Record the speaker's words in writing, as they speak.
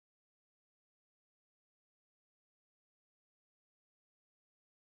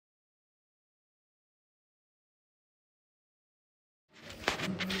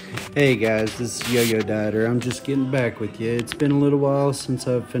Hey guys, this is Yo-Yo Dieter. I'm just getting back with you. It's been a little while since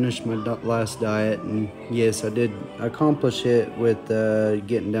I've finished my last diet, and yes, I did accomplish it with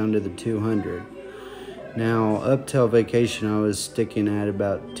getting down to the 200. Now, up till vacation, I was sticking at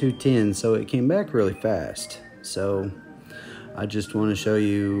about 210, so it came back really fast. So, I just want to show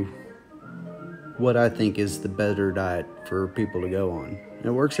you what I think is the better diet for people to go on. It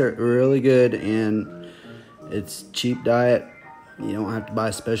works out really good, and it's cheap diet. You don't have to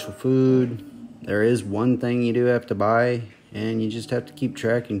buy special food. There is one thing you do have to buy, and you just have to keep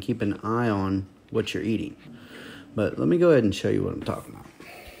track and keep an eye on what you're eating. But let me go ahead and show you what I'm talking about.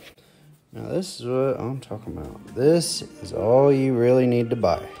 Now, this is what I'm talking about. This is all you really need to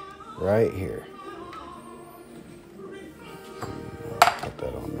buy right here. Put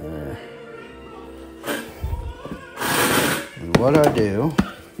that on there. And what I do,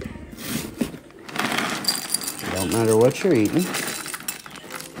 don't matter what you're eating,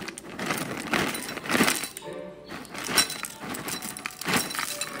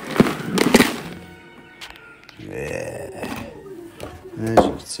 as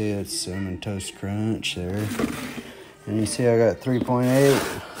you can see, it's Cinnamon Toast Crunch there. And you see I got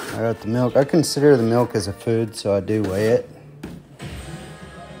 3.8. I got the milk. I consider the milk as a food, so I do weigh it.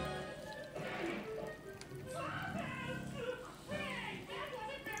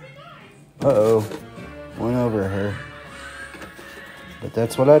 Uh-oh. Went over her. But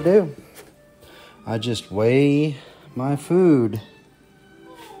that's what I do. I just weigh my food.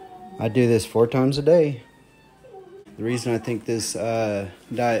 I do this 4 times a day. The reason I think this diet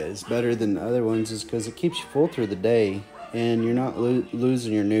is better than the other ones is because it keeps you full through the day, and you're not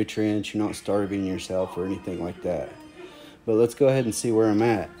losing your nutrients, you're not starving yourself or anything like that. But let's go ahead and see where I'm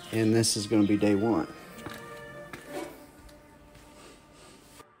at, and this is going to be day 1.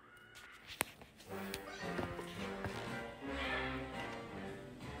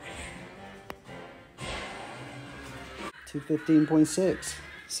 $215.6.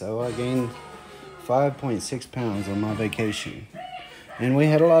 So I gained 5.6 pounds on my vacation, and we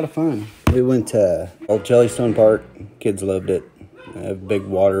had a lot of fun. We went to Old Jellystone Park. Kids loved it. They have big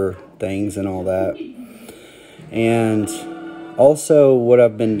water things and all that. And also what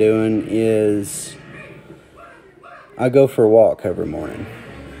I've been doing is I go for a walk every morning.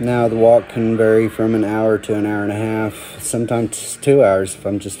 Now the walk can vary from an hour to an hour and a half, sometimes 2 hours if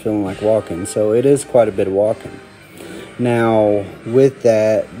I'm just feeling like walking. So it is quite a bit of walking. Now, with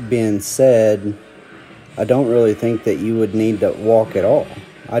that being said, I don't really think that you would need to walk at all.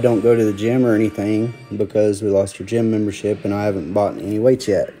 I don't go to the gym or anything because we lost our gym membership, and I haven't bought any weights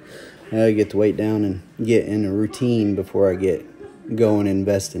yet. I gotta get the weight down and get in a routine before I get going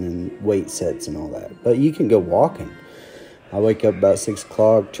investing in weight sets and all that. But you can go walking. I wake up about 6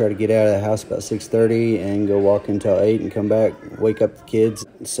 o'clock, try to get out of the house about 6:30, and go walk until 8 and come back, wake up the kids.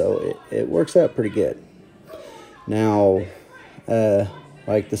 So it works out pretty good. Now,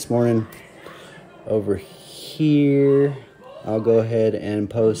 like this morning over here, I'll go ahead and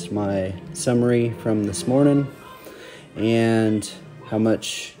post my summary from this morning and how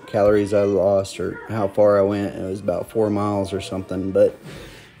much calories I lost or how far I went. It was about 4 miles or something, but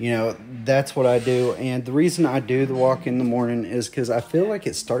you know, that's what I do. And the reason I do the walk in the morning is because I feel like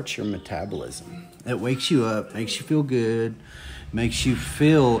it starts your metabolism. It wakes you up, makes you feel good, makes you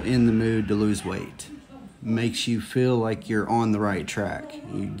feel in the mood to lose weight. Makes you feel like you're on the right track.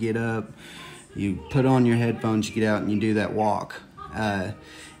 You get up, you put on your headphones, you get out and you do that walk, and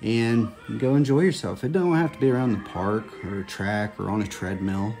you go enjoy yourself. It don't have to be around the park or a track or on a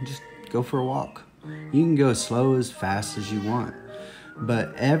treadmill. Just go for a walk. You can go as slow as fast as you want,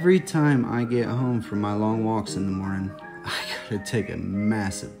 but every time I get home from my long walks in the morning, I gotta take a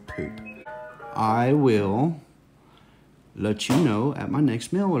massive poop. I will let you know at my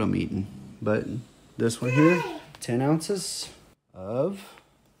next meal what I'm eating, but this one here, 10 ounces of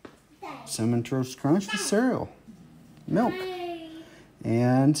Cinnamon Toast Crunch with cereal, milk.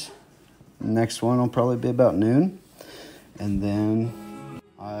 And the next one will probably be about noon. And then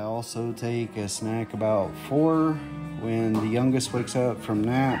I also take a snack about 4 when the youngest wakes up from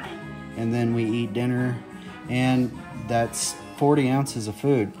nap. And then we eat dinner. And that's 40 ounces of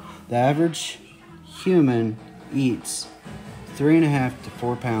food. The average human eats 3.5 to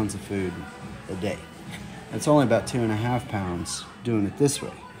 4 pounds of food a day. It's only about 2.5 pounds doing it this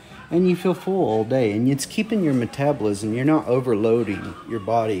way. And you feel full all day, and it's keeping your metabolism. You're not overloading your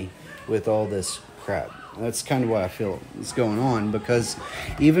body with all this crap. That's kind of what I feel is going on, because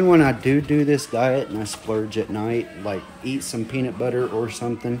even when I do this diet and I splurge at night, like eat some peanut butter or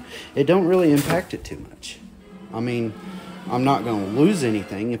something, it don't really impact it too much. I mean, I'm not going to lose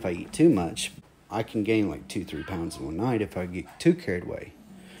anything if I eat too much. I can gain like 2-3 pounds in one night if I get too carried away.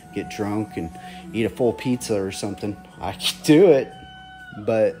 get drunk and eat a full pizza or something, I could do it.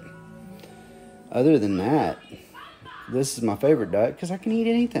 But other than that, this is my favorite diet because I can eat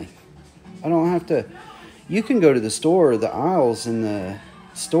anything. I don't have to. You can go to the store, the aisles in the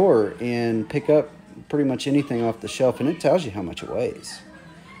store, and pick up pretty much anything off the shelf, and it tells you how much it weighs.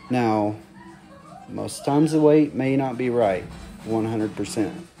 Now, most times the weight may not be right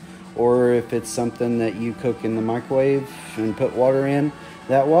 100%. Or if it's something that you cook in the microwave and put water in,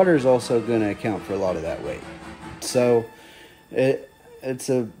 that water is also going to account for a lot of that weight. So it's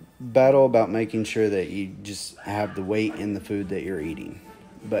a battle about making sure that you just have the weight in the food that you're eating.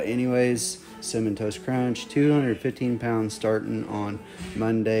 But anyways, Cinnamon Toast Crunch, 215 pounds starting on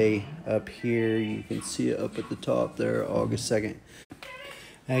Monday up here. You can see it up at the top there, August 2nd.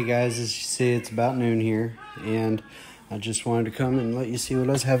 Hey guys, as you see, it's about noon here, and I just wanted to come and let you see what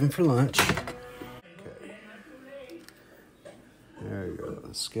I was having for lunch. Okay. There we go.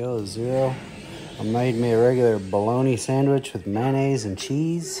 The scale is 0. I made me a regular bologna sandwich with mayonnaise and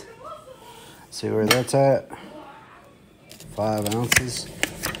cheese. See where that's at? 5 ounces.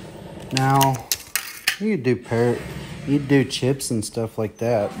 Now, you could do chips and stuff like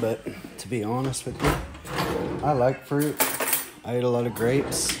that, but to be honest with you, I like fruit. I eat a lot of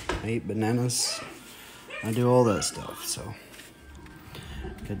grapes. I eat bananas. I do all that stuff, so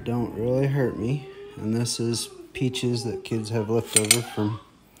it don't really hurt me. And this is peaches that kids have left over from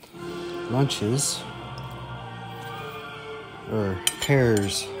lunches, or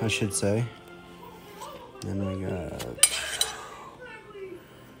pears, I should say. Then we got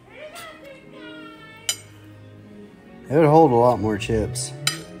it would hold a lot more chips.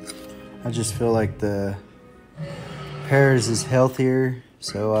 I just feel like the pears is healthier,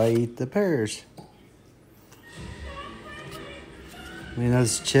 so I eat the pears. I mean,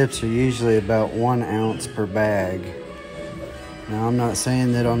 those chips are usually about 1 ounce per bag. Now, I'm not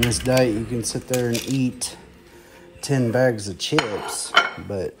saying that on this diet you can sit there and eat 10 bags of chips,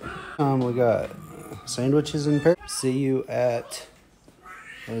 but we got sandwiches and pears. See you at,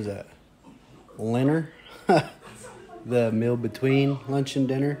 what is that, dinner? The meal between lunch and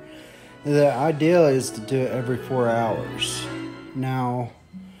dinner. The ideal is to do it every 4 hours. Now,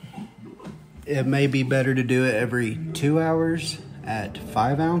 it may be better to do it every 2 hours at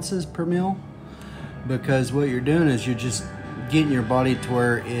 5 ounces per meal, because what you're doing is you're just getting your body to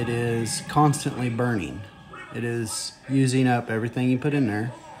where it is constantly burning. It is using up everything you put in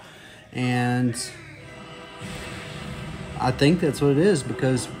there. And I think that's what it is,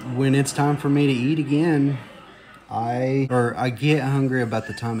 because when it's time for me to eat again, I get hungry about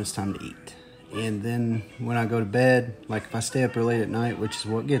the time it's time to eat. And then when I go to bed, like if I stay up late at night, which is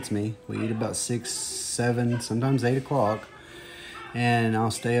what gets me, we eat about 6, 7, sometimes 8 o'clock. And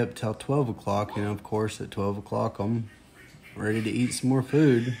I'll stay up till 12 o'clock. And of course, at 12 o'clock, I'm ready to eat some more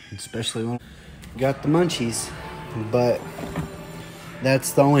food, especially when I got the munchies. But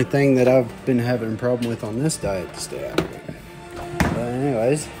that's the only thing that I've been having a problem with on this diet to stay out of it. But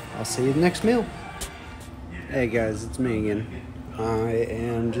anyways, I'll see you the next meal. Hey guys, it's me again. I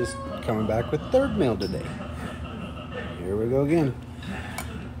am just coming back with third meal today. Here we go again.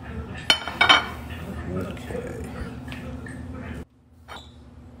 Okay. Put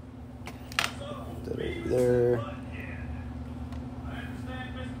that over there.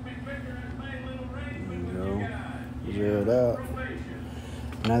 There we go. Zero it out.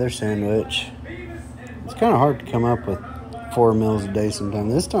 Another sandwich. It's kind of hard to come up with 4 meals a day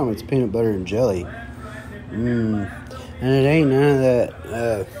sometimes. This time it's peanut butter and jelly. And it ain't none of that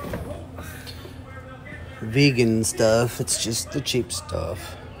vegan stuff. It's just the cheap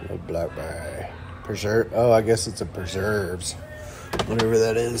stuff. Blackberry preserve. Oh, I guess it's a preserves, whatever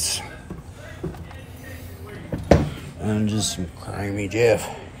that is. And just some creamy Jeff.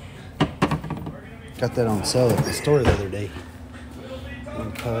 Got that on sale at the store the other day.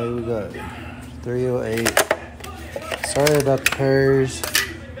 Okay, we got 308. Sorry about the pears.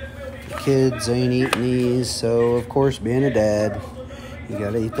 Kids ain't eating these, so of course, being a dad, you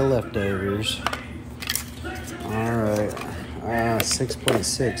gotta eat the leftovers. Alright,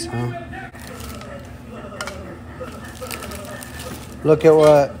 6.6, huh? Look at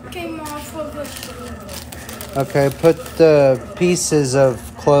what? Came off of it. Okay, put the pieces of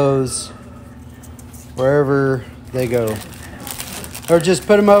clothes wherever they go. Or just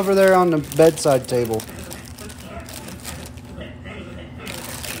put them over there on the bedside table.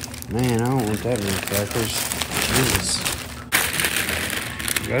 Man, I don't want that many crackers. Jesus.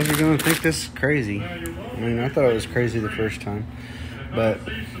 You guys are going to think this is crazy. I mean, I thought it was crazy the first time. But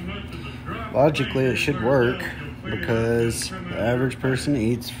logically, it should work, because the average person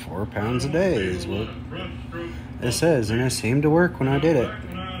eats 4 pounds a day is what it says. And it seemed to work when I did it.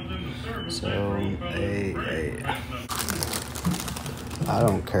 So, I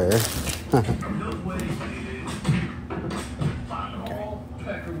don't care.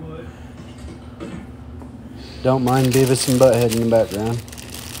 Don't mind Beavis and Butthead in the background.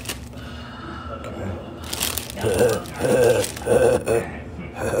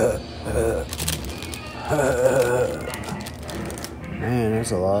 Man,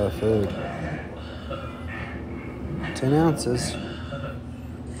 that's a lot of food. 10 ounces.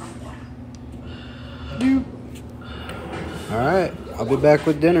 Alright, I'll be back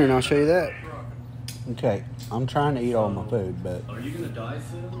with dinner and I'll show you that. Okay, I'm trying to eat all my food, but Are you gonna die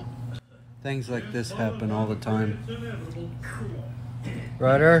soon? things like this happen all the time.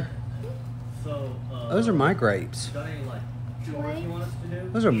 Ryder, So, those are my grapes. got any like chores you want us to do?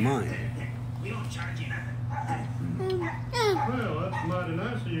 Those are mine. Well, that's mighty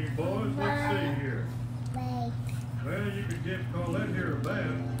nice of you boys. Let's see here. Well, you could just call that here a bath.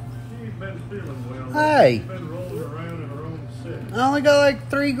 She ain't been feeling well. Hey. She's been rolling around in her own city. I only got like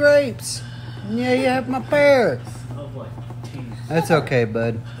 3 grapes. Yeah, you have my pair. Of like teeth. That's okay,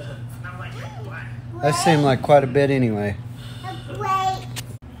 bud. That seemed like quite a bit anyway.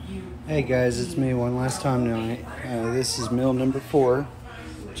 Hey guys, it's me one last time tonight. This is meal number 4.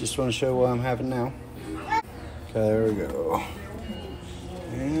 Just want to show what I'm having now. Okay, there we go.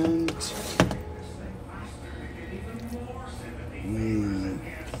 And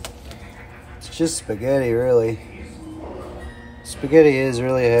it's just spaghetti, really. Spaghetti is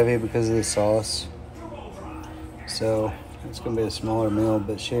really heavy because of the sauce. So it's gonna be a smaller meal,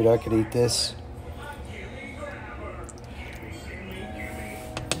 but shoot, I could eat this.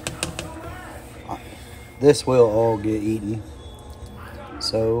 This will all get eaten.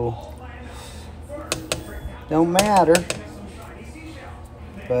 So don't matter.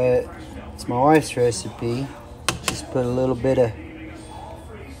 But it's my wife's recipe. Just put a little bit of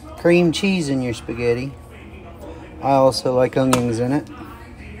cream cheese in your spaghetti. I also like onions in it.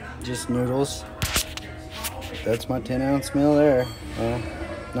 Just noodles. That's my 10 ounce meal there.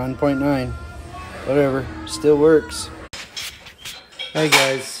 9.9. Whatever. Still works. Hey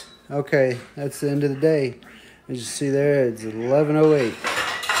guys. Okay, that's the end of the day. As you see there, it's 11:08.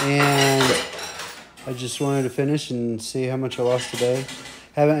 And I just wanted to finish and see how much I lost today.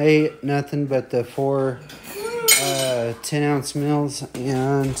 Haven't ate nothing but the 4 10 ounce meals.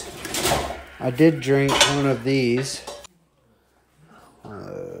 And I did drink one of these.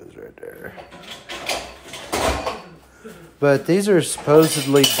 It's right there. But these are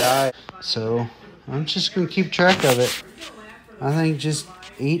supposedly diet. So I'm just going to keep track of it. I think just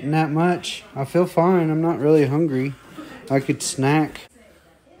eating that much, I feel fine. I'm not really hungry. I could snack.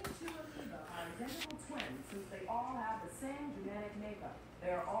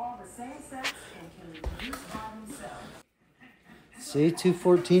 See,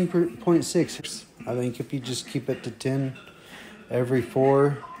 214.6. I think if you just keep it to 10 every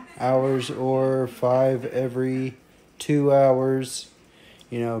 4 hours or 5 every 2 hours,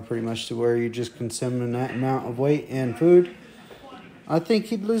 you know, pretty much to where you're just consuming that amount of weight and food, I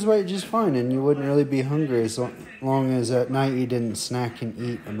think you'd lose weight just fine and you wouldn't really be hungry as long as at night you didn't snack and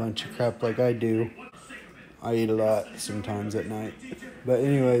eat a bunch of crap like I do. I eat a lot sometimes at night. But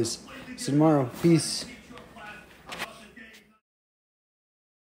anyways, see you tomorrow. Peace.